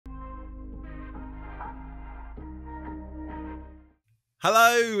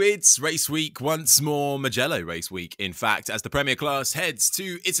Hello, it's race week once more, Mugello race week, in fact, as the Premier Class heads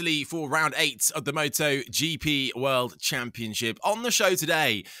to Italy for round 8 of the MotoGP World Championship. On the show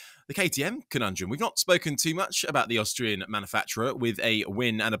today, the KTM conundrum. We've not spoken too much about the Austrian manufacturer with a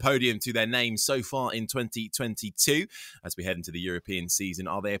win and a podium to their name so far in 2022. As we head into the European season,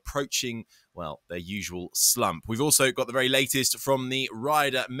 are they approaching, well, their usual slump? We've also got the very latest from the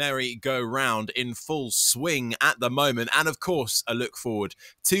Ryder merry-go-round in full swing at the moment. And of course, a look forward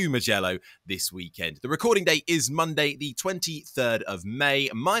to Mugello this weekend. The recording date is Monday, the 23rd of May.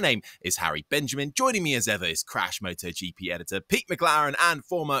 My name is Harry Benjamin. Joining me as ever is Crash MotoGP editor Pete McLaren and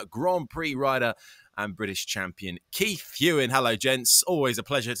former Grand Prix rider and British champion Keith Huewen. Hello, gents. Always a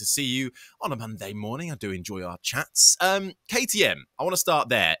pleasure to see you on a Monday morning. I do enjoy our chats. KTM, I want to start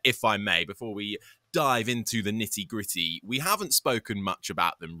there, if I may, before we dive into the nitty-gritty. We haven't spoken much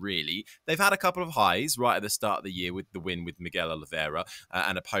about them, really. They've had a couple of highs right at the start of the year with the win with Miguel Oliveira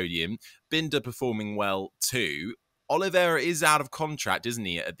and a podium. Binder performing well too. Oliveira is out of contract, isn't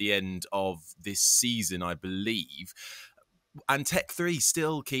he, at the end of this season, I believe. And Tech 3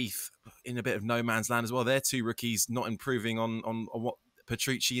 still, Keith, in a bit of no man's land as well. They're two rookies not improving on what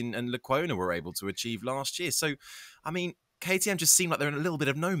Petrucci and Lecuona were able to achieve last year. So, I mean, KTM just seem like they're in a little bit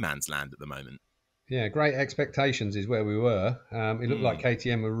of no man's land at the moment. Yeah, great expectations is where we were. It looked like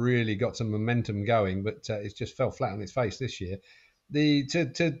KTM have really got some momentum going, but it just fell flat on its face this year.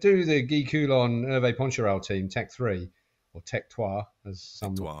 To do the Guy Coulon Hervé Poncharal team, Tech 3, or Tech 3, as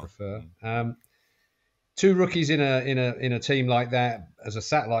some would prefer. Two rookies in a team like that as a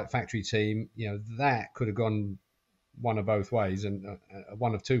satellite factory team, that could have gone one of both ways and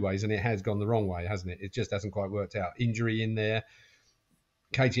one of two ways, and it has gone the wrong way, hasn't it? It just hasn't quite worked out. Injury in there,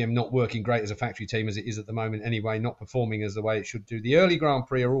 KTM not working great as a factory team as it is at the moment anyway, not performing as the way it should do. The early Grand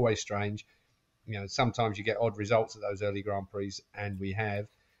Prix are always strange. Sometimes you get odd results at those early Grand Prix, and we have.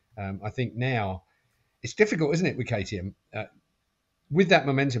 I think now it's difficult, isn't it, with KTM? With that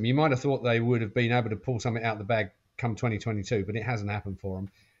momentum, you might have thought they would have been able to pull something out of the bag come 2022, but it hasn't happened for them.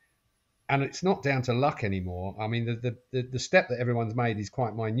 And it's not down to luck anymore. I mean, the step that everyone's made is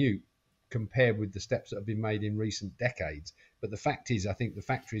quite minute compared with the steps that have been made in recent decades. But the fact is, I think the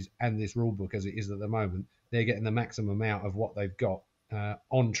factories and this rule book as it is at the moment, they're getting the maximum amount of what they've got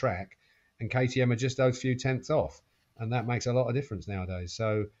on track. And KTM are just those few tenths off. And that makes a lot of difference nowadays.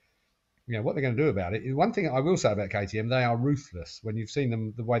 So, what they're going to do about it. One thing I will say about KTM, they are ruthless. When you've seen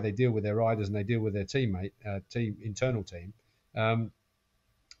them, the way they deal with their riders and they deal with their internal team, don't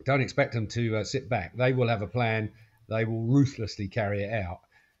expect them to sit back. They will have a plan. They will ruthlessly carry it out.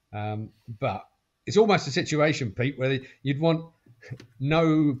 But it's almost a situation, Pete, where you'd want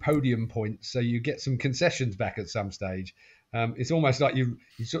no podium points, so you get some concessions back at some stage. It's almost like you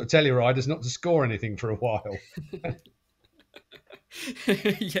sort of tell your riders not to score anything for a while.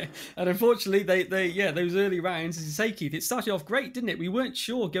 Yeah, and unfortunately, those early rounds, as you say, Keith, it started off great, didn't it? We weren't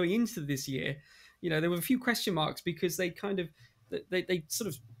sure going into this year. There were a few question marks because they sort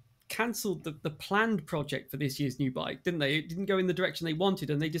of cancelled the planned project for this year's new bike, didn't they? It didn't go in the direction they wanted,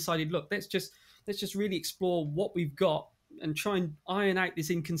 and they decided, look, let's just really explore what we've got and try and iron out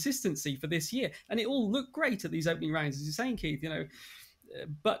this inconsistency for this year. And it all looked great at these opening rounds, as you're saying, Keith.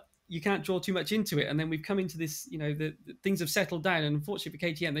 But you can't draw too much into it. And then we've come into this, the things have settled down. And unfortunately for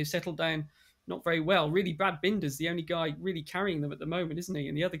KTM, they've settled down not very well. Really, Brad Binder's the only guy really carrying them at the moment, isn't he?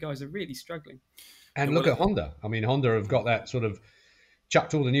 And the other guys are really struggling. And look at Honda. I mean, Honda have got that sort of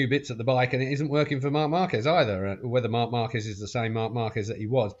chucked all the new bits at the bike, and it isn't working for Marc Marquez either. Whether Marc Marquez is the same Marc Marquez that he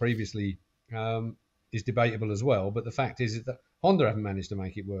was previously is debatable as well. But the fact is that Honda haven't managed to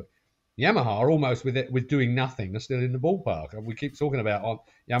make it work. Yamaha are almost with doing nothing. They're still in the ballpark. We keep talking about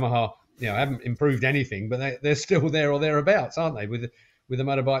Yamaha, haven't improved anything, but they're still there or thereabouts, aren't they? With a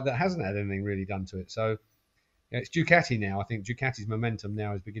motorbike that hasn't had anything really done to it. So it's Ducati now. I think Ducati's momentum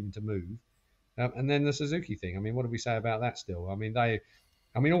now is beginning to move. And then the Suzuki thing. I mean, what do we say about that still? I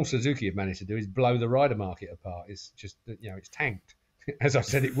mean, all Suzuki have managed to do is blow the rider market apart. It's just, it's tanked, as I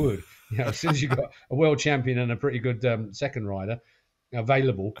said it would. As soon as you've got a world champion and a pretty good second rider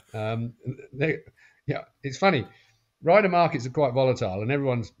available, it's funny. Rider markets are quite volatile, and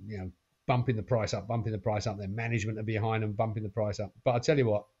everyone's bumping the price up. Their management are behind them, bumping the price up. But I tell you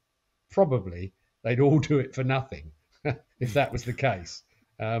what, probably they'd all do it for nothing if that was the case.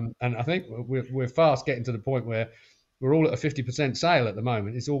 And I think we're fast getting to the point where we're all at a 50% sale at the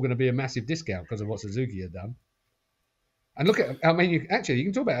moment. It's all going to be a massive discount because of what Suzuki had done. And look at, you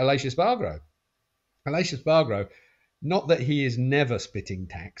can talk about Aleix Espargaro. Aleix Espargaro, not that he is never spitting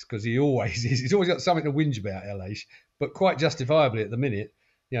tax, because he always is. He's always got something to whinge about, Aleix, but quite justifiably at the minute.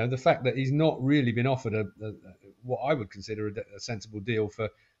 You know, the fact that he's not really been offered what I would consider a sensible deal for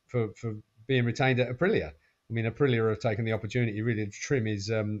being retained at Aprilia. I mean, Aprilia have taken the opportunity really to trim his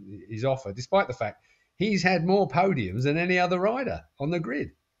offer, despite the fact he's had more podiums than any other rider on the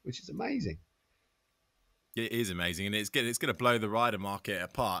grid, which is amazing. It is amazing, and it's going to blow the rider market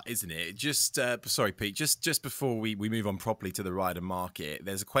apart, isn't it? Just sorry, Pete. Just before we move on properly to the rider market,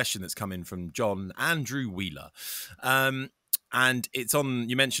 there's a question that's come in from John Andrew Wheeler, and it's on.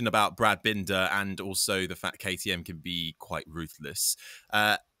 You mentioned about Brad Binder and also the fact KTM can be quite ruthless.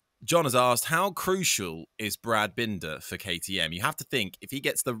 John has asked, how crucial is Brad Binder for KTM? You have to think, if he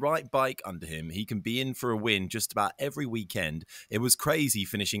gets the right bike under him, he can be in for a win just about every weekend. It was crazy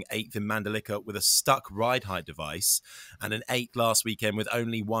finishing 8th in Mandalika with a stuck ride height device and an 8th last weekend with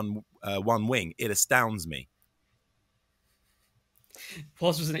only one wing. It astounds me.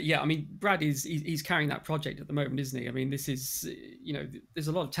 Wasn't it? Yeah, I mean, Brad he's carrying that project at the moment, isn't he? I mean, this is, you know, there's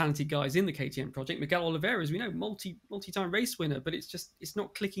a lot of talented guys in the KTM project. Miguel Oliveira, as we know, multi-time race winner, but it's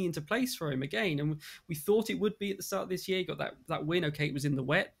not clicking into place for him again. And we thought it would be at the start of this year. He got that win. Okay, it was in the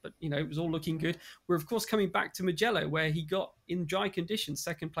wet, but you know, it was all looking good. We're of course coming back to Mugello, where he got in dry conditions,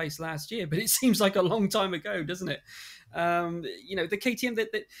 2nd place last year, but it seems like a long time ago, doesn't it? You know, the KTM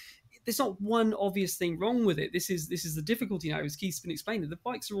that there's not one obvious thing wrong with it. This is the difficulty now, as Keith's been explaining. The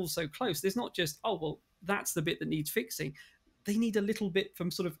bikes are all so close. There's not just, oh, well, that's the bit that needs fixing. They need a little bit from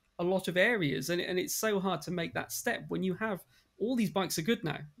sort of a lot of areas. And it's so hard to make that step when you have all these bikes are good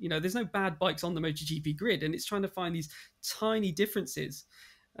now. You know, there's no bad bikes on the MotoGP grid, and it's trying to find these tiny differences.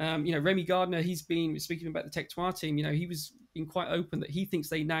 You know, Remy Gardner, he's been speaking about the Tech Trois team. You know, he was being quite open that he thinks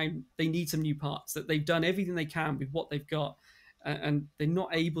they need some new parts, that they've done everything they can with what they've got. And they're not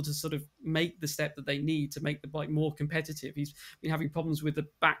able to sort of make the step that they need to make the bike more competitive. He's been having problems with the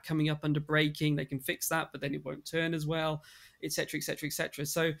back coming up under braking. They can fix that, but then it won't turn as well, etc., etc., etc.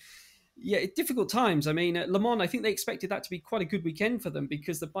 So, yeah, difficult times. I mean, at Le Mans, I think they expected that to be quite a good weekend for them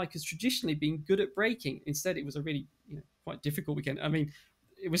because the bike has traditionally been good at braking. Instead, it was a really, you know, quite difficult weekend. I mean,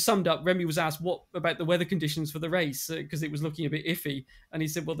 it was summed up. Remy was asked what about the weather conditions for the race because it was looking a bit iffy, and he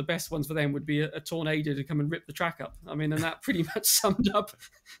said, "Well, the best ones for them would be a tornado to come and rip the track up." I mean, and that pretty much summed up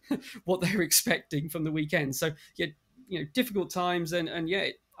what they were expecting from the weekend. So, yeah, you know, difficult times, and yeah,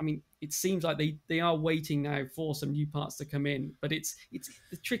 I mean, it seems like they are waiting now for some new parts to come in, but it's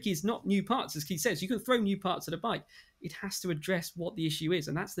the trick is not new parts, as Keith says. You can throw new parts at a bike. It has to address what the issue is,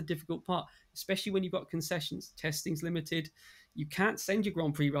 and that's the difficult part, especially when you've got concessions. Testing's limited. You can't send your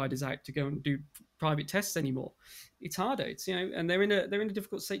Grand Prix riders out to go and do private tests anymore. It's harder. It's, you know, and they're in a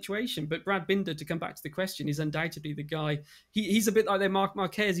difficult situation. But Brad Binder, to come back to the question, is undoubtedly the guy. He's a bit like their Marc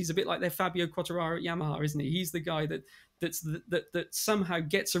Marquez. He's a bit like their Fabio Quartararo at Yamaha, isn't he? He's the guy that somehow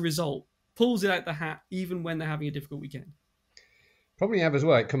gets a result, pulls it out the hat, even when they're having a difficult weekend. Probably have as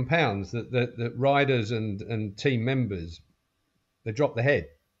well. It compounds that riders and team members, they drop the head.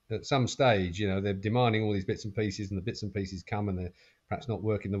 At some stage, you know, they're demanding all these bits and pieces, and the bits and pieces come and they're perhaps not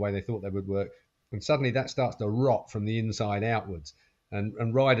working the way they thought they would work. And suddenly that starts to rot from the inside outwards.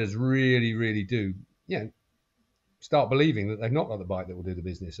 And riders really, really do, you know, start believing that they've not got the bike that will do the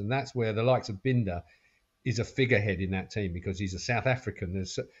business. And that's where the likes of Binder is a figurehead in that team because he's a South African.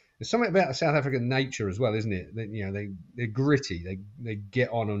 There's something about the South African nature as well, isn't it? That, you know, they're gritty. They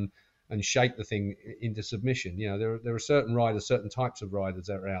get on and shape the thing into submission. You know, there are certain riders, certain types of riders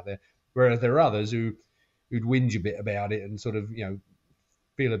that are out there, whereas there are others who'd whinge a bit about it and sort of, you know,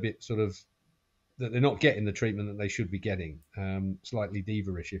 feel a bit sort of that they're not getting the treatment that they should be getting, slightly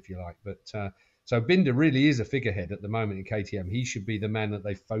diva-ish, if you like. But so Binder really is a figurehead at the moment in KTM. He should be the man that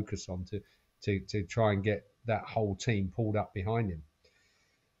they focus on to try and get that whole team pulled up behind him.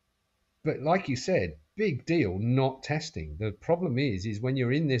 But like you said, big deal not testing. The problem is when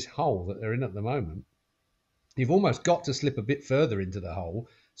you're in this hole that they're in at the moment, you've almost got to slip a bit further into the hole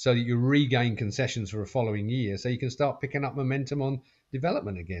so that you regain concessions for a following year so you can start picking up momentum on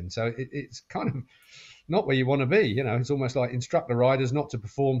development again. So it's kind of not where you want to be. You know, it's almost like instruct the riders not to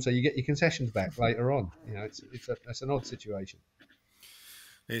perform so you get your concessions back later on. You know, it's an odd situation.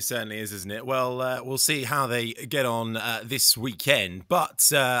 It certainly is, isn't it? Well, we'll see how they get on this weekend.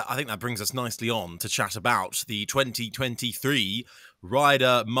 But I think that brings us nicely on to chat about the 2023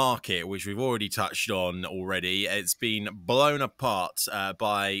 rider market, which we've already touched on already. It's been blown apart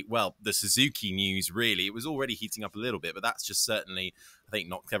by, well, the Suzuki news, really. It was already heating up a little bit, but that's just certainly, I think,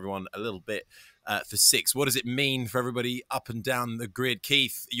 knocked everyone a little bit for 6. What does it mean for everybody up and down the grid?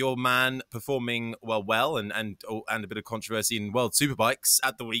 Keith, your man performing well, and a bit of controversy in World Superbikes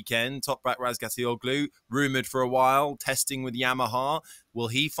at the weekend. Toprak Razgatlioglu, rumoured for a while, testing with Yamaha. Will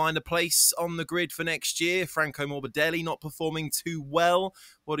he find a place on the grid for next year? Franco Morbidelli not performing too well.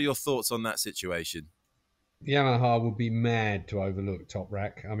 What are your thoughts on that situation? Yamaha would be mad to overlook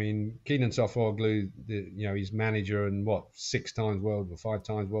Toprak. I mean, Kenan Sofuoglu, his manager and 5 times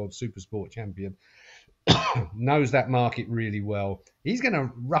world Supersport champion, knows that market really well. He's going to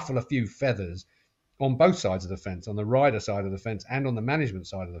ruffle a few feathers on both sides of the fence, on the rider side of the fence and on the management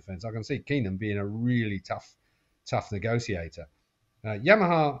side of the fence. I can see Kenan being a really tough negotiator.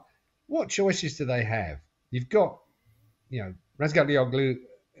 Yamaha, what choices do they have? You've got, Razgatlioglu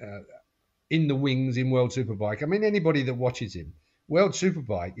in the wings in World Superbike. I mean, anybody that watches him, World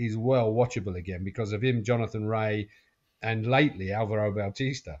Superbike is well watchable again because of him, Jonathan Rea, and lately Alvaro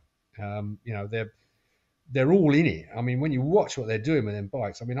Bautista. They're all in it. I mean, when you watch what they're doing with them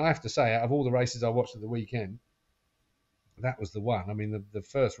bikes, I mean, I have to say, out of all the races I watched at the weekend, that was the one. I mean, the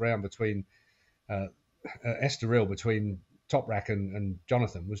first round between Estoril, between Toprak and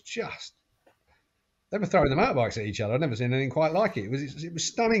Jonathan, was just... They were throwing the motorbikes at each other. I've never seen anything quite like it. It was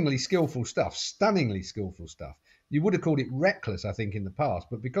stunningly skillful stuff. You would have called it reckless, I think, in the past,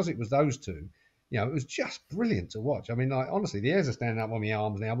 but because it was those two, it was just brilliant to watch. I mean, honestly, the hairs are standing up on my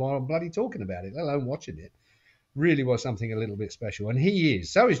arms now while I'm bloody talking about it, let alone watching it. Really was something a little bit special. And he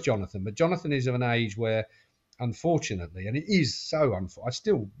is. So is Jonathan. But Jonathan is of an age where, unfortunately, and it is so unfortunate, I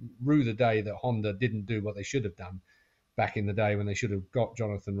still rue the day that Honda didn't do what they should have done back in the day when they should have got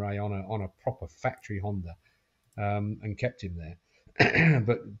Jonathan Rea on a proper factory Honda and kept him there.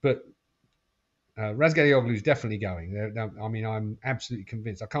 but Razgatlioglu is definitely going. I mean, I'm absolutely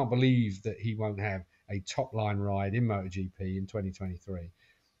convinced. I can't believe that he won't have a top-line ride in MotoGP in 2023.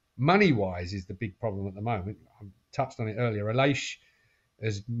 Money-wise is the big problem at the moment. I touched on it earlier. Aleix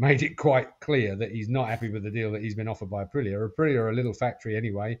has made it quite clear that he's not happy with the deal that he's been offered by Aprilia. Aprilia are a little factory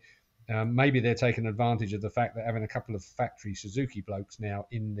anyway. Maybe they're taking advantage of the fact that having a couple of factory Suzuki blokes now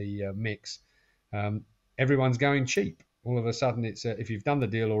in the mix, everyone's going cheap. All of a sudden, it's if you've done the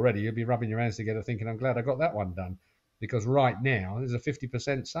deal already, you'll be rubbing your hands together thinking, I'm glad I got that one done. Because right now, there's a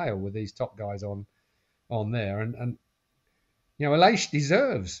 50% sale with these top guys on there. And Aleix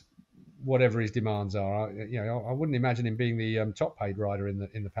deserves whatever his demands are. I wouldn't imagine him being the top paid rider in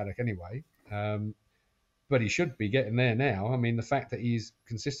the paddock anyway. But he should be getting there now. I mean, the fact that he's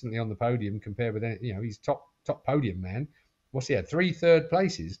consistently on the podium compared with, he's top podium man. What's he had? 3 third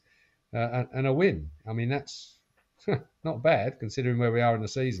places and a win. I mean, that's not bad considering where we are in the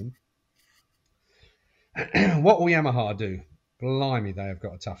season. What will Yamaha do? Blimey, they have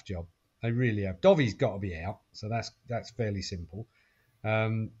got a tough job. They really have. Dovi's got to be out, so that's fairly simple.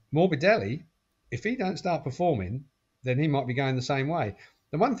 Morbidelli, if he don't start performing, then he might be going the same way.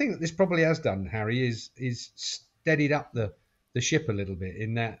 The one thing that this probably has done, Harry, is steadied up the ship a little bit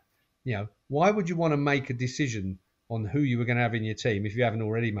in that, why would you want to make a decision on who you were going to have in your team if you haven't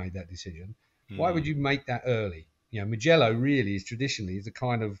already made that decision? Why would you make that early? Mugello really is traditionally the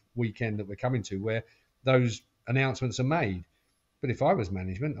kind of weekend that we're coming to where those announcements are made. But if I was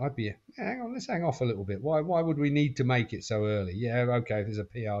management, I'd be, hang on, let's hang off a little bit. Why would we need to make it so early? Yeah, okay, if there's a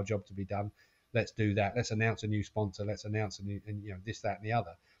PR job to be done, let's do that. Let's announce a new sponsor. Let's announce a new, this, that, and the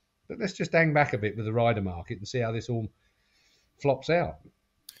other. But let's just hang back a bit with the rider market and see how this all flops out.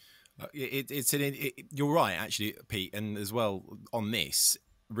 You're right, actually, Pete, and as well on this,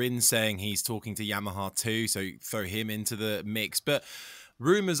 Rin saying he's talking to Yamaha too, so throw him into the mix. But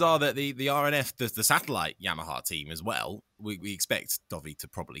rumours are that the RNF, the satellite Yamaha team as well, we expect Dovi to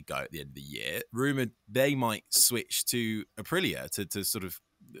probably go at the end of the year. Rumoured they might switch to Aprilia to sort of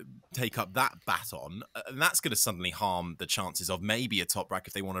take up that baton, and that's going to suddenly harm the chances of maybe a Toprak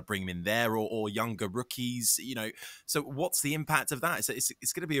if they want to bring him in there, or younger rookies. So what's the impact of that?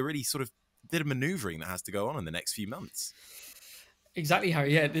 It's going to be a really sort of bit of manoeuvring that has to go on in the next few months. Exactly,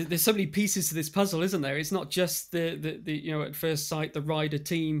 Harry. Yeah, there's so many pieces to this puzzle, isn't there? It's not just the at first sight, the rider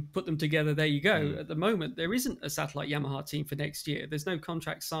team, put them together, there you go. At the moment, there isn't a satellite Yamaha team for next year. There's no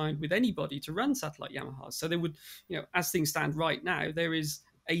contract signed with anybody to run satellite Yamaha. So there would, as things stand right now, there is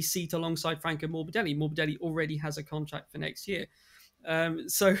a seat alongside Franco Morbidelli. Morbidelli already has a contract for next year. And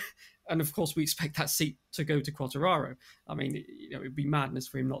of course, we expect that seat to go to Quartararo. I mean, it'd be madness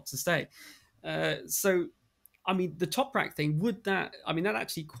for him not to stay. I mean, the Toprak thing, that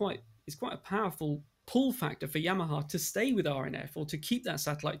actually is quite a powerful pull factor for Yamaha to stay with RNF or to keep that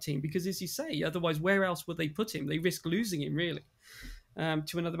satellite team, because as you say, otherwise where else would they put him? They risk losing him really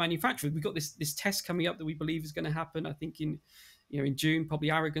to another manufacturer. We've got this test coming up that we believe is going to happen, I think in in June,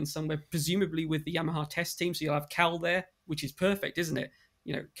 probably Aragon somewhere, presumably with the Yamaha test team. So you'll have Cal there, which is perfect, isn't it?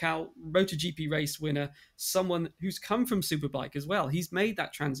 Cal, MotoGP race winner, someone who's come from Superbike as well. He's made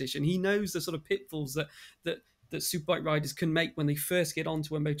that transition. He knows the sort of pitfalls that Superbike riders can make when they first get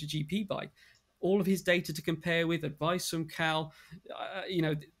onto a MotoGP bike. All of his data to compare with, advice from Cal,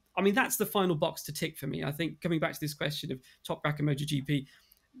 that's the final box to tick for me. I think coming back to this question of Toprak and MotoGP,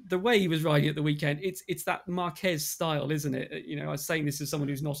 the way he was riding at the weekend, it's that Marquez style, isn't it? I was saying this as someone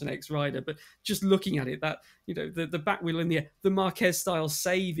who's not an ex-rider, but just looking at it, that, the back wheel in the air, the Marquez style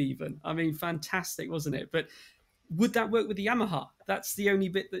save even. I mean, fantastic, wasn't it? But would that work with the Yamaha? That's the only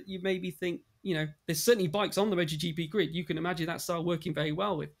bit that you maybe think, there's certainly bikes on the MotoGP grid. You can imagine that style working very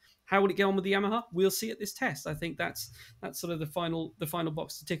well with. How would it get on with the Yamaha? We'll see at this test. I think that's sort of the final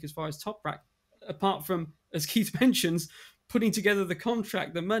box to tick as far as Toprak. Apart from, as Keith mentions, putting together the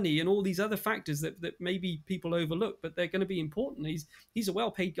contract, the money, and all these other factors that maybe people overlook, but they're going to be important. He's a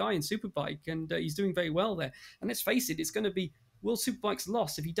well-paid guy in Superbike, and he's doing very well there. And let's face it, it's going to be World Superbike's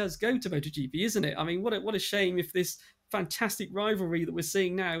loss if he does go to MotoGP, isn't it? I mean, what a shame if this fantastic rivalry that we're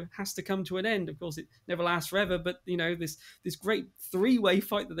seeing now has to come to an end. Of course, it never lasts forever, but this great three-way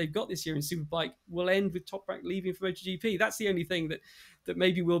fight that they've got this year in Superbike will end with Toprak leaving for MotoGP. That's the only thing that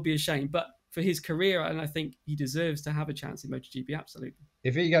maybe will be a shame, but for his career, and I think he deserves to have a chance in MotoGP, absolutely.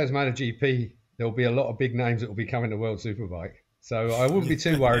 If he goes MotoGP, there'll be a lot of big names that will be coming to World Superbike. So I wouldn't be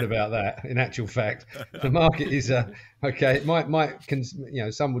too worried about that. In actual fact, the market is okay. It might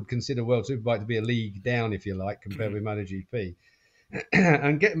some would consider World Superbike to be a league down, if you like, compared with MotoGP.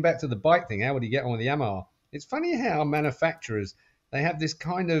 And getting back to the bike thing, how would he get on with the Yamaha? It's funny how manufacturers, they have this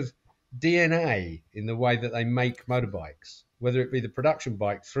kind of DNA in the way that they make motorbikes, whether it be the production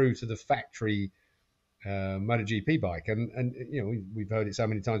bike through to the factory MotoGP bike. And we've heard it so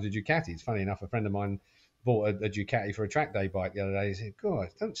many times with Ducati. It's funny enough, a friend of mine bought a Ducati for a track day bike the other day. He said, God,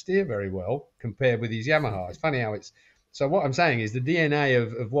 it don't steer very well compared with his Yamaha. It's funny how it's... So what I'm saying is the DNA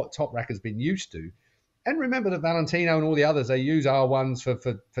of what Toprak has been used to. And remember that Valentino and all the others, they use R1s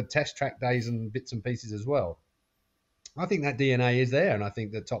for test track days and bits and pieces as well. I think that DNA is there, and I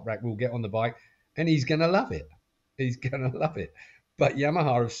think that Toprak will get on the bike and he's going to love it. He's going to love it. But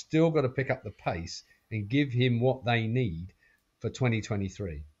Yamaha have still got to pick up the pace and give him what they need for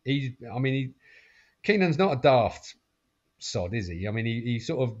 2023. Keenan's not a daft sod, is he? I mean, he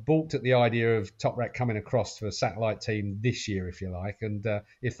sort of balked at the idea of Toprak coming across to a satellite team this year, if you like, and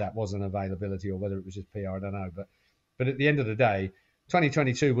if that was an availability or whether it was just PR, I don't know. But at the end of the day,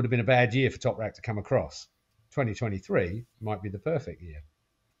 2022 would have been a bad year for Toprak to come across. 2023 might be the perfect year.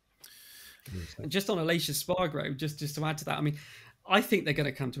 Just on Aleix Espargaro, just to add to that, I mean, I think they're going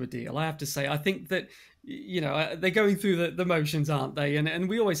to come to a deal. I have to say, I think that, they're going through the motions, aren't they? And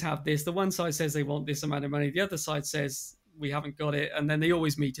we always have this. The one side says they want this amount of money. The other side says we haven't got it. And then they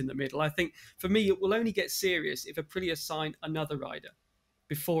always meet in the middle. I think for me, it will only get serious if Aprilia sign another rider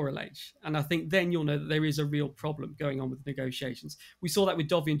before Aleix. And I think then you'll know that there is a real problem going on with negotiations. We saw that with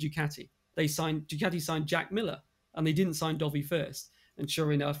Dovi and Ducati. Ducati signed Jack Miller and they didn't sign Dovi first. And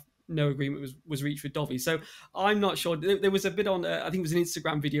sure enough, no agreement was reached with Dovi. So I'm not sure. There was a bit on, I think it was an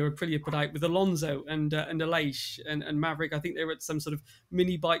Instagram video Aprilia put out with Alonso and Aleix and Maverick. I think they were at some sort of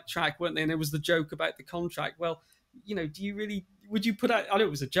mini bike track, weren't they? And there was the joke about the contract. Well, would you put out, I know it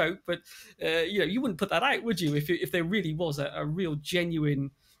was a joke, but you wouldn't put that out, would you? If there really was a real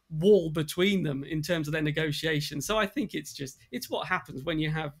genuine wall between them in terms of their negotiations. So I think it's what happens when you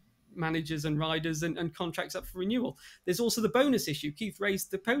have managers and riders and contracts up for renewal. There's also the bonus issue. Keith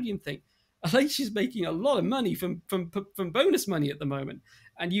raised the podium thing. Aleix is making a lot of money from bonus money at the moment.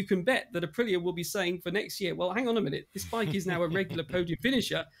 And you can bet that Aprilia will be saying for next year, well, hang on a minute, this bike is now a regular podium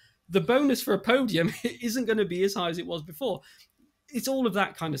finisher. The bonus for a podium isn't going to be as high as it was before. It's all of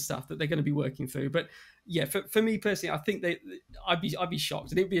that kind of stuff that they're going to be working through. But yeah, for me personally, I think I'd be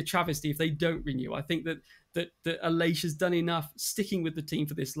shocked, and it'd be a travesty if they don't renew. I think that Aleix has done enough sticking with the team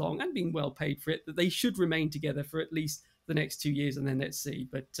for this long and being well paid for it, that they should remain together for at least the next 2 years, and then let's see.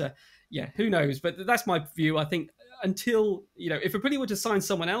 But yeah, who knows? But that's my view. I think until, if Aprilia were to sign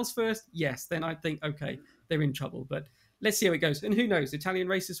someone else first, yes, then I think, okay, they're in trouble. But let's see how it goes. And who knows? Italian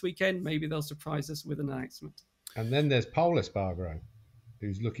race this weekend, maybe they'll surprise us with an announcement. And then there's Pol Espargaro,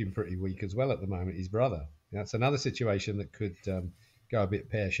 who's looking pretty weak as well at the moment, his brother. That's another situation that could go a bit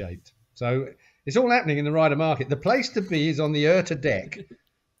pear-shaped. So it's all happening in the rider market. The place to be is on the Erta deck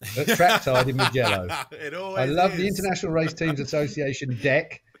at trackside in Mugello. I love the International Race Teams Association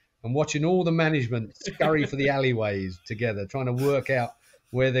deck and watching all the management scurry for the alleyways together, trying to work out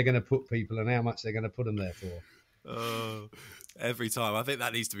where they're going to put people and how much they're going to put them there for. Oh, every time. I think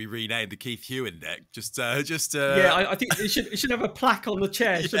that needs to be renamed the Keith Huewen deck. Yeah, I think it should have a plaque on the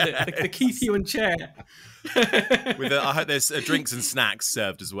chair, shouldn't it? The Keith Huewen chair. I hope there's drinks and snacks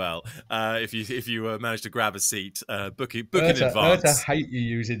served as well. If you manage to grab a seat, book in advance. I hate you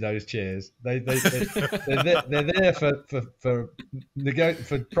using those chairs. They're there for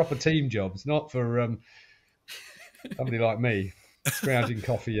proper team jobs, not for somebody like me scrounging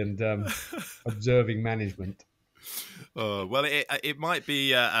coffee and observing management. Oh, well, it might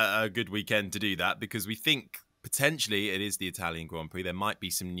be a good weekend to do that, because we think potentially it is the Italian Grand Prix. There might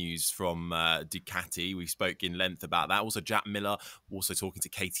be some news from Ducati. We spoke in length about that. Also, Jack Miller also talking to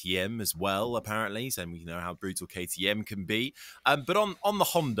KTM as well, apparently, saying we know how brutal KTM can be. But on the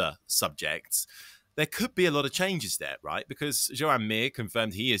Honda subject, there could be a lot of changes there, right? Because Joan Mir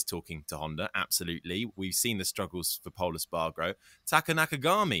confirmed he is talking to Honda, absolutely. We've seen the struggles for Pol Espargaro. Taka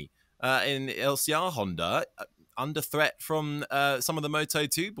Nakagami in LCR Honda, under threat from some of the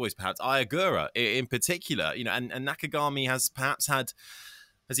Moto2 boys, perhaps Ayagura in particular, and Nakagami has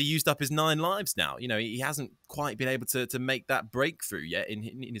he used up his 9 lives now? He hasn't quite been able to make that breakthrough yet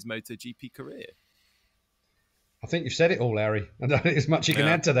in his MotoGP career. I think you've said it all, Larry. I don't think there's much you can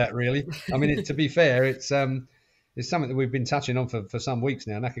add to that, really. I mean, to be fair, it's something that we've been touching on for some weeks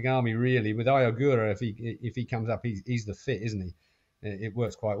now. Nakagami, really, with Ayagura, if he comes up, he's the fit, isn't he? It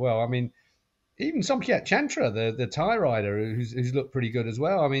works quite well. I mean, even Somkiat Chantra, the tie rider, who's looked pretty good as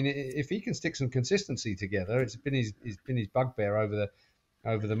well. I mean, if he can stick some consistency together, it's been his bugbear over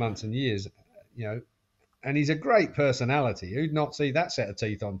the months and years, and he's a great personality. Who'd not see that set of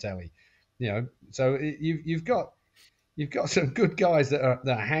teeth on telly? So you've got some good guys that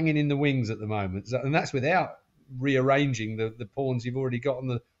are hanging in the wings at the moment, and that's without rearranging the pawns you've already got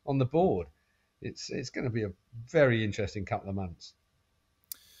on the board. It's going to be a very interesting couple of months.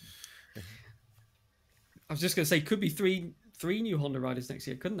 I was just going to say, could be three new Honda riders next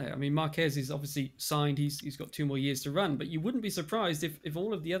year, couldn't they? I mean, Marquez is obviously signed. He's got 2 more years to run, but you wouldn't be surprised if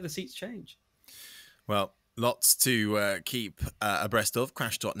all of the other seats change. Well, lots to keep abreast of.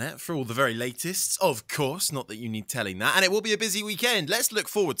 Crash.net for all the very latest, of course. Not that you need telling that. And it will be a busy weekend. Let's look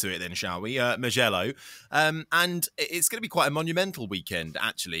forward to it then, shall we? Mugello. And it's going to be quite a monumental weekend,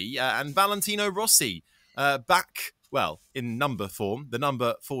 actually. And Valentino Rossi back... Well, in number form, the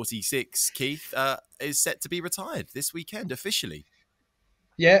number 46, Keith, is set to be retired this weekend officially.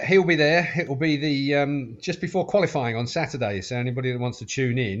 Yeah, he'll be there. It will be the just before qualifying on Saturday. So anybody that wants to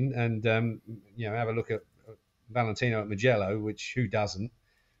tune in and have a look at Valentino at Mugello, which who doesn't?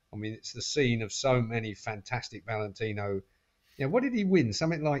 I mean, it's the scene of so many fantastic Valentino. What did he win?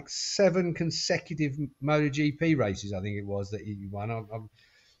 Something like 7 consecutive MotoGP races, I think it was, that he won. I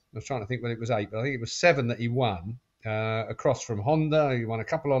was trying to think whether it was 8, but I think it was 7 that he won. Across from Honda, he won a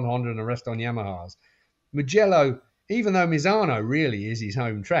couple on Honda and the rest on Yamahas. Mugello, even though Misano really is his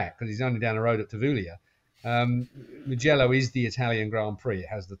home track because he's only down the road at Tavullia, Mugello is the Italian Grand Prix. It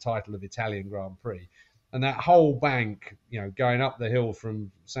has the title of Italian Grand Prix, and that whole bank, going up the hill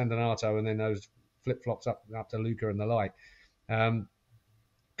from San Donato and then those flip flops up to Lucca and the like,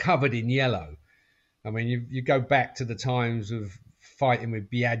 covered in yellow. I mean, you go back to the times of fighting with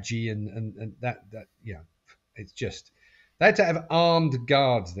Biaggi and that. It's just, they had to have armed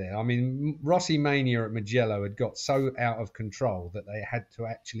guards there. I mean, Rossi Mania at Mugello had got so out of control that they had to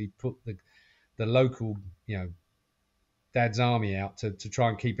actually put the local, Dad's Army out to try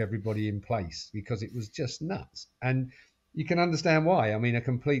and keep everybody in place because it was just nuts. And you can understand why. I mean, a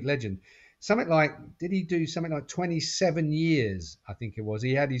complete legend. Did he do something like 27 years, I think it was.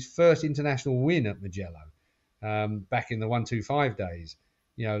 He had his first international win at Mugello back in the 125 days.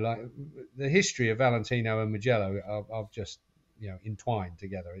 Like the history of Valentino and Mugello are just, entwined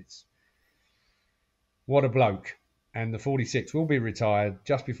together. It's what a bloke. And the 46 will be retired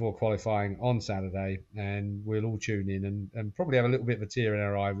just before qualifying on Saturday, and we'll all tune in and probably have a little bit of a tear in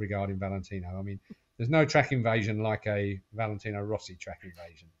our eye regarding Valentino. I mean, there's no track invasion like a Valentino Rossi track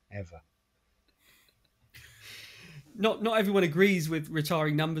invasion ever. Not everyone agrees with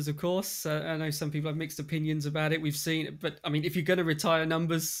retiring numbers, of course. I know some people have mixed opinions about it. We've seen it, but I mean, if you're going to retire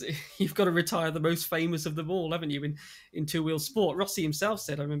numbers, you've got to retire the most famous of them all, haven't you? In two-wheel sport, Rossi himself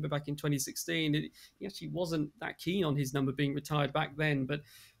said, I remember back in 2016, he actually wasn't that keen on his number being retired back then. But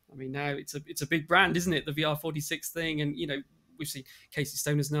I mean, now it's a big brand, isn't it? The VR46 thing, and we've seen Casey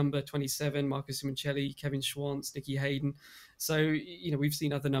Stoner's number 27, Marcus Simoncelli, Kevin Schwantz, Nicky Hayden. So we've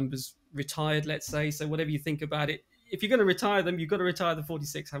seen other numbers retired, let's say. So whatever you think about it, if you're going to retire them, you've got to retire the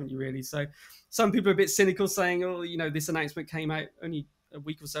 46, haven't you, really? So some people are a bit cynical saying, this announcement came out only a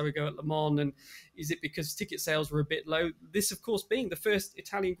week or so ago at Le Mans, and is it because ticket sales were a bit low? This, of course, being the first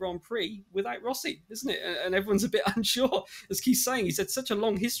Italian Grand Prix without Rossi, isn't it? And everyone's a bit unsure. As Keith's saying, he's had such a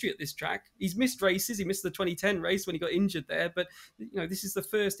long history at this track. He's missed races. He missed the 2010 race when he got injured there, but this is the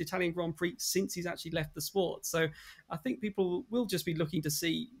first Italian Grand Prix since he's actually left the sport. So I think people will just be looking to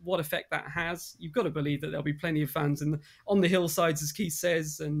see what effect that has. You've got to believe that there'll be plenty of fans on the hillsides, as Keith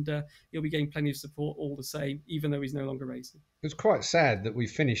says, and he'll be getting plenty of support all the same, even though he's no longer racing. It was quite sad that we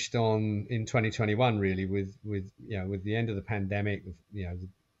finished in 2021 really with the end of the pandemic. The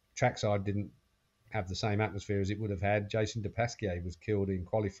trackside didn't have the same atmosphere as it would have had. Jason DePasquier was killed in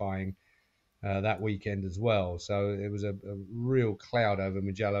qualifying that weekend as well. So it was a real cloud over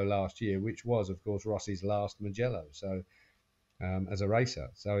Mugello last year, which was, of course, Rossi's last Mugello. So as a racer,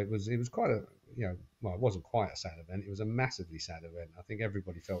 so it was quite a it wasn't quite a sad event. It was a massively sad event. I think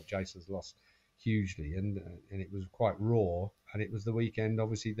everybody felt Jason's loss hugely, and it was quite raw. And it was the weekend,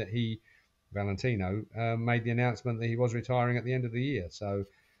 obviously, that Valentino, made the announcement that he was retiring at the end of the year. So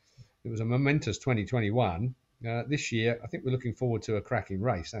it was a momentous 2021. This year, I think we're looking forward to a cracking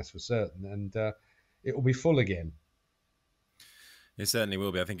race, that's for certain, and it will be full again. It certainly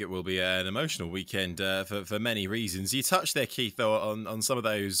will be. I think it will be an emotional weekend for many reasons. You touched there, Keith, though, on some of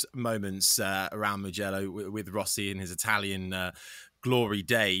those moments around Mugello with Rossi and his Italian glory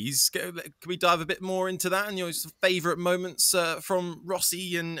days. Can we dive a bit more into that and your favourite moments from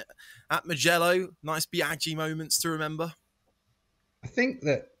Rossi and at Mugello? Nice Biaggi moments to remember. I think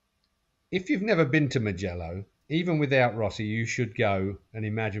that if you've never been to Mugello, even without Rossi, you should go and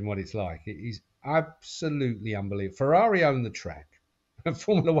imagine what it's like. It is absolutely unbelievable. Ferrari own the track.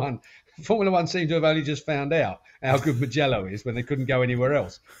 Formula One seemed to have only just found out how good Mugello is when they couldn't go anywhere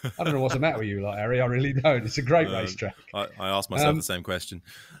else. I don't know what's the matter with you, Harry. I really don't. It's a great racetrack. I asked myself the same question.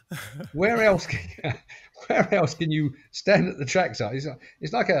 Where else can you stand at the trackside?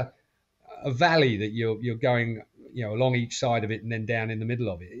 It's like a valley that you're going along each side of it and then down in the middle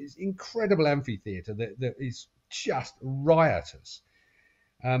of it. It's incredible amphitheatre that is just riotous.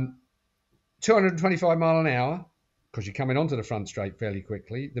 225 mile an hour, because you're coming onto the front straight fairly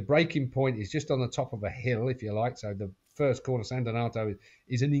quickly. The braking point is just on the top of a hill, if you like. So the first corner, San Donato,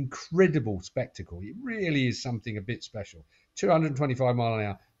 is an incredible spectacle. It really is something a bit special. 225 mile an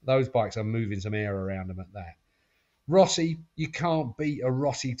hour. Those bikes are moving some air around them at that. Rossi, you can't beat a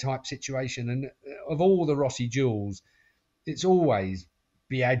Rossi type situation. And of all the Rossi duels, it's always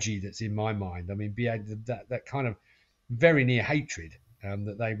Biaggi that's in my mind. I mean, Biaggi, that kind of very near hatred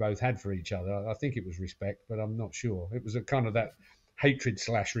that they both had for each other. I think it was respect, but I'm not sure. It was a kind of that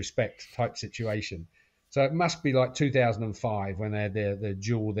hatred/respect type situation. So it must be like 2005 when they had their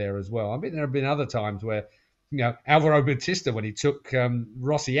duel there as well. I mean, there have been other times where, Alvaro Bautista, when he took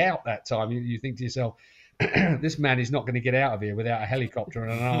Rossi out that time, you think to yourself, this man is not going to get out of here without a helicopter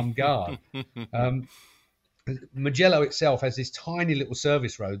and an armed guard. Mugello itself has this tiny little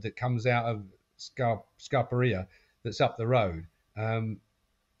service road that comes out of Scarperia that's up the road.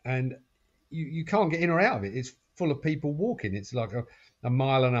 And you can't get in or out of it. It's full of people walking. It's like a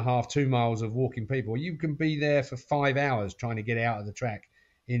mile and a half, 2 miles of walking people. You can be there for 5 hours trying to get out of the track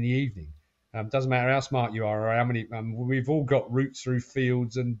in the evening. Doesn't matter how smart you are or how many. We've all got routes through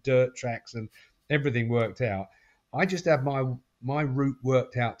fields and dirt tracks and everything worked out. I just have my route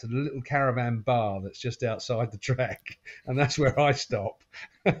worked out to the little caravan bar that's just outside the track, and that's where I stop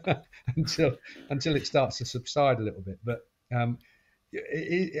until it starts to subside a little bit. But I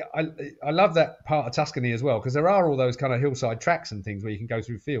love that part of Tuscany as well, because there are all those kind of hillside tracks and things where you can go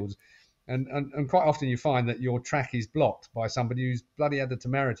through fields, and quite often you find that your track is blocked by somebody who's bloody had the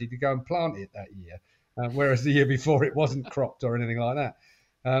temerity to go and plant it that year, whereas the year before it wasn't cropped or anything like that.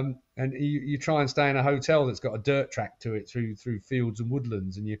 And you try and stay in a hotel that's got a dirt track to it through fields and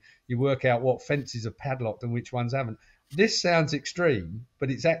woodlands, and you work out what fences are padlocked and which ones haven't. This sounds extreme, but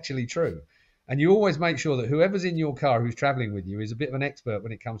it's actually true. And you always make sure that whoever's in your car who's traveling with you is a bit of an expert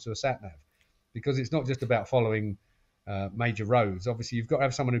when it comes to a sat-nav, because it's not just about following major roads. Obviously, you've got to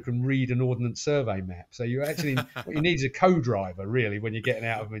have someone who can read an ordnance survey map. So you actually, what you need is a co-driver, really, when you're getting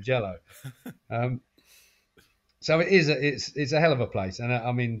out of Mugello. So it's a hell of a place. And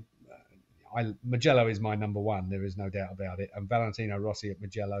I mean, Mugello is my number one. There is no doubt about it. And Valentino Rossi at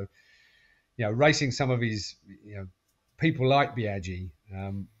Mugello, racing some of his, people like Biaggi,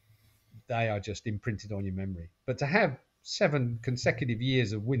 they are just imprinted on your memory. But to have 7 consecutive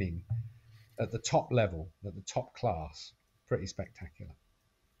years of winning at the top level, at the top class, pretty spectacular.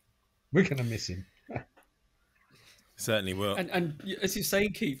 We're going to miss him. Certainly will. And as you're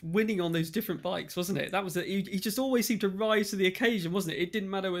saying, Keith, winning on those different bikes, wasn't it? That was he just always seemed to rise to the occasion, wasn't it? It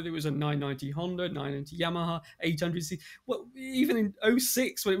didn't matter whether it was a 990 Honda, 990 Yamaha, 800C. Well, even in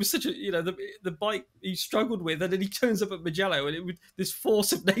 06, when it was such a, the bike he struggled with, and then he turns up at Mugello, and this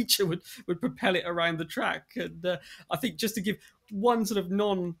force of nature would propel it around the track. And I think just to give one sort of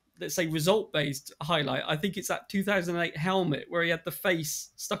let's say, result-based highlight, I think it's that 2008 helmet where he had the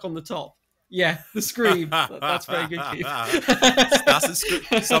face stuck on the top. Yeah, the scream. That's very good, Keith.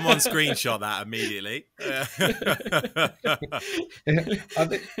 Someone screenshot that immediately. I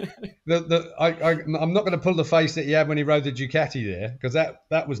think I'm not going to pull the face that he had when he rode the Ducati there, because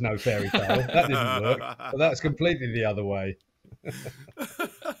that was no fairy tale. That didn't work. But that's completely the other way.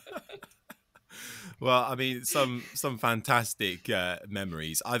 Well, I mean, some fantastic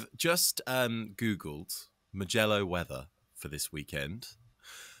memories. I've just Googled Mugello weather for this weekend.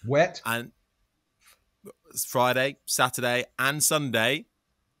 Wet. And it's Friday, Saturday, and Sunday,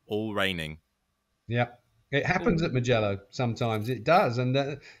 all raining. Yeah, it happens at Mugello sometimes. It does,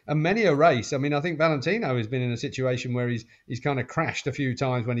 and many a race. I mean, I think Valentino has been in a situation where he's kind of crashed a few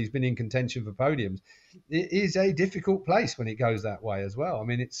times when he's been in contention for podiums. It is a difficult place when it goes that way as well. I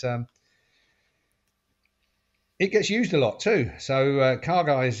mean, it gets used a lot too. So car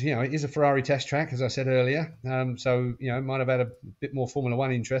guys, it is a Ferrari test track, as I said earlier. So, it might have had a bit more Formula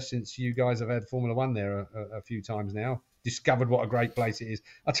One interest since you guys have had Formula One there a few times now. Discovered what a great place it is.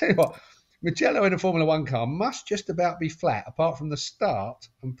 I'll tell you what, Mugello in a Formula One car must just about be flat, apart from the start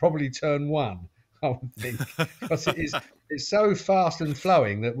and probably turn one, I would think. Because it's so fast and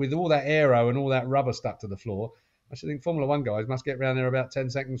flowing that with all that aero and all that rubber stuck to the floor, I should think Formula One guys must get around there about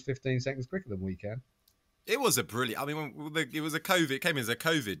 10 seconds, 15 seconds quicker than we can. It was a brilliant. I mean, it was it came as a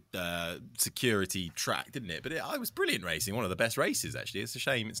COVID security track, didn't it? But it was brilliant racing. One of the best races, actually. It's a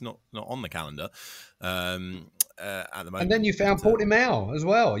shame it's not on the calendar at the moment. And then you found Portimao as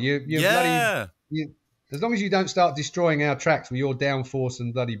well. As long as you don't start destroying our tracks with your downforce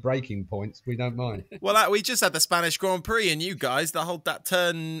and bloody braking points, we don't mind. Well, we just had the Spanish Grand Prix, and you guys, that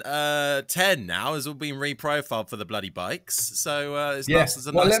turn 10 now has all been reprofiled for the bloody bikes. So it's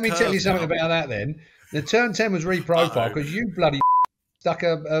nice. Well, let me tell you something about that then. The turn 10 was reprofiled because you bloody stuck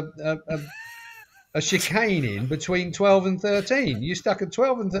a chicane in between 12 and 13. You stuck a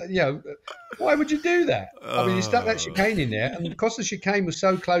 12 and 13. Why would you do that? I mean, you stuck that chicane in there, and because the chicane was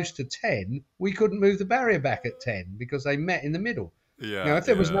so close to 10, we couldn't move the barrier back at 10 because they met in the middle. Yeah. If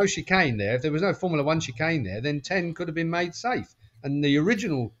there was no chicane there, if there was no Formula One chicane there, then 10 could have been made safe. And the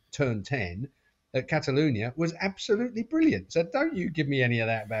original turn 10 at Catalonia was absolutely brilliant. So don't you give me any of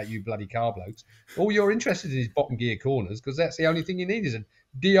that about you bloody car blokes. All you're interested in is bottom gear corners, because that's the only thing you need is a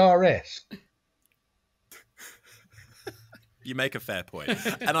DRS. You make a fair point.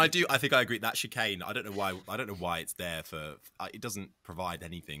 And I think I agree that chicane, I don't know why it's there for, it doesn't provide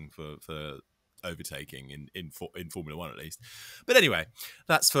anything for overtaking in Formula One, at least. But anyway,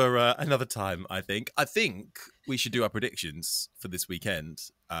 that's for another time, I think. I think we should do our predictions for this weekend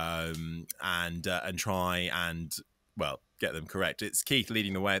and try and, get them correct. It's Keith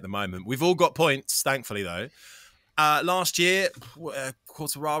leading the way at the moment. We've all got points, thankfully, though. Last year,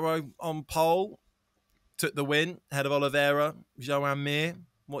 Quartararo on pole took the win ahead of Oliveira, Joan Mir.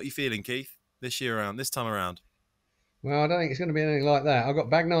 What are you feeling, Keith, this time around? Well, I don't think it's going to be anything like that. I've got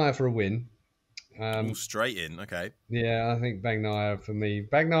Bagnaia for a win. All straight in, okay. Yeah, I think Bagnaia for me.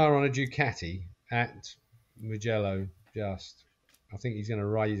 Bagnaia on a Ducati at Mugello. I think he's going to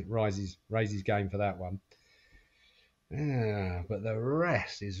raise his game for that one. But the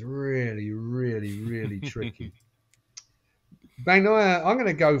rest is really, really, really tricky. Bagnaia, I'm going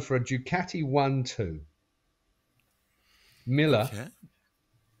to go for a Ducati 1-2. Miller, okay.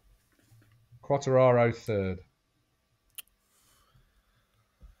 Quartararo third.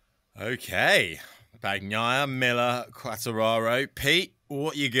 Okay, Bagnaia, Miller, Quartararo. Pete,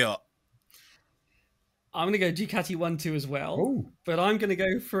 what you got? I'm going to go Ducati 1-2 as well. Ooh. But I'm going to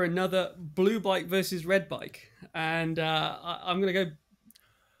go for another blue bike versus red bike. And I'm going to go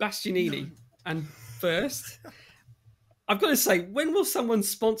Bastianini. No. And first, I've got to say, when will someone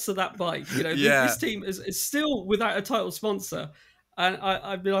sponsor that bike? This team is still without a title sponsor. And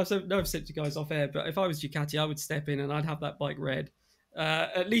I've said to you guys off air, but if I was Ducati, I would step in and I'd have that bike red.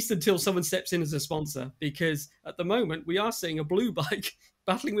 At least until someone steps in as a sponsor, because at the moment we are seeing a blue bike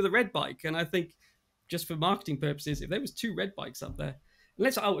battling with a red bike, and I think just for marketing purposes, if there was two red bikes up there,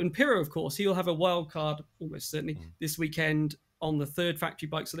 and Pirro, of course, he'll have a wild card almost certainly this weekend on the third factory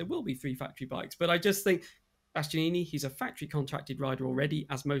bike, so there will be 3 factory bikes. But I just think Bastianini, he's a factory contracted rider already,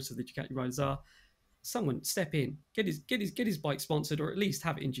 as most of the Ducati riders are. Someone step in, get his bike sponsored, or at least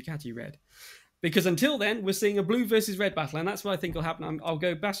have it in Ducati red. Because until then, we're seeing a blue versus red battle, and that's what I think will happen. I'll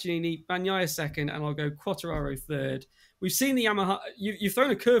go Bastianini, Bagnaia second, and I'll go Quartararo third. We've seen the Yamaha. You've thrown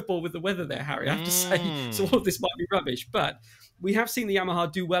a curveball with the weather there, Harry, I have to say. So all of this might be rubbish, but we have seen the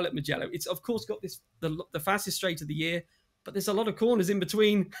Yamaha do well at Mugello. It's, of course, got the fastest straight of the year, but there's a lot of corners in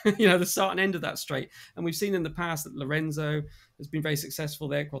between, the start and end of that straight. And we've seen in the past that Lorenzo has been very successful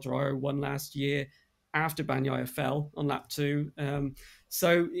there. Quartararo won last year after Bagnaia fell on lap 2.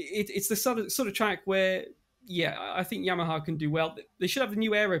 So it's the sort of track where, I think Yamaha can do well. They should have the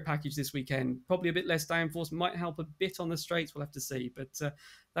new aero package this weekend. Probably a bit less downforce, might help a bit on the straights. We'll have to see, but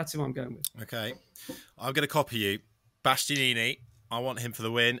that's who I'm going with. Okay, I'm going to copy you. Bastianini, I want him for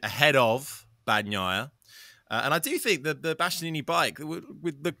the win ahead of Bagnaia. And I do think that the Bastianini bike,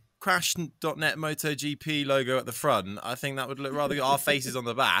 with the Crash.net MotoGP logo at the front, I think that would look rather good. Our faces on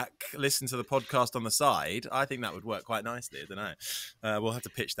the back, listen to the podcast on the side. I think that would work quite nicely. I don't know. We'll have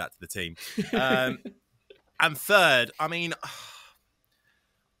to pitch that to the team. And third, I mean,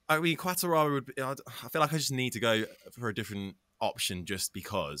 Quartararo would be, I feel like I just need to go for a different option just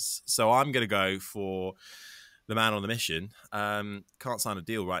because. So I'm going to go for the man on the mission. Can't sign a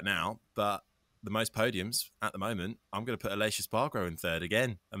deal right now, but the most podiums at the moment, I'm going to put Aleix Espargaro in third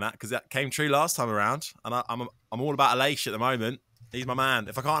again, and that because that came true last time around, and I'm all about Aleix at the moment. He's my man.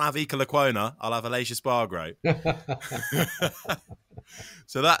 If I can't have Iker Lecuona, I'll have Aleix Espargaro.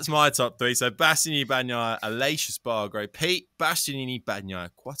 So that's my top 3. So Bastianini, Bagnaia, Aleix Espargaro, Pete, Bastianini, Bagnaia,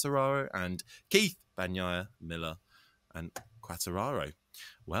 Quartararo, and Keith, Bagnaia, Miller, and Quartararo.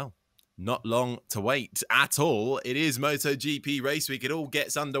 Well, not long to wait at all. It is MotoGP race week. It all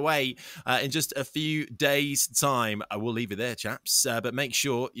gets underway in just a few days' time. I will leave it there, chaps. But make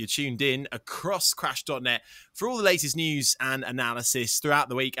sure you're tuned in across Crash.net for all the latest news and analysis throughout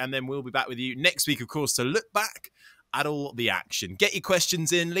the week. And then we'll be back with you next week, of course, to look back at all the action. Get your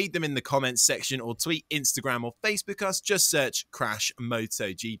questions in, leave them in the comments section, or tweet, Instagram, or Facebook us. Just search Crash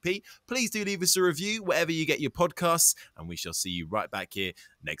MotoGP. Please do leave us a review wherever you get your podcasts, and we shall see you right back here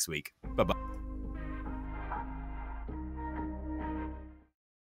next week. Bye-bye.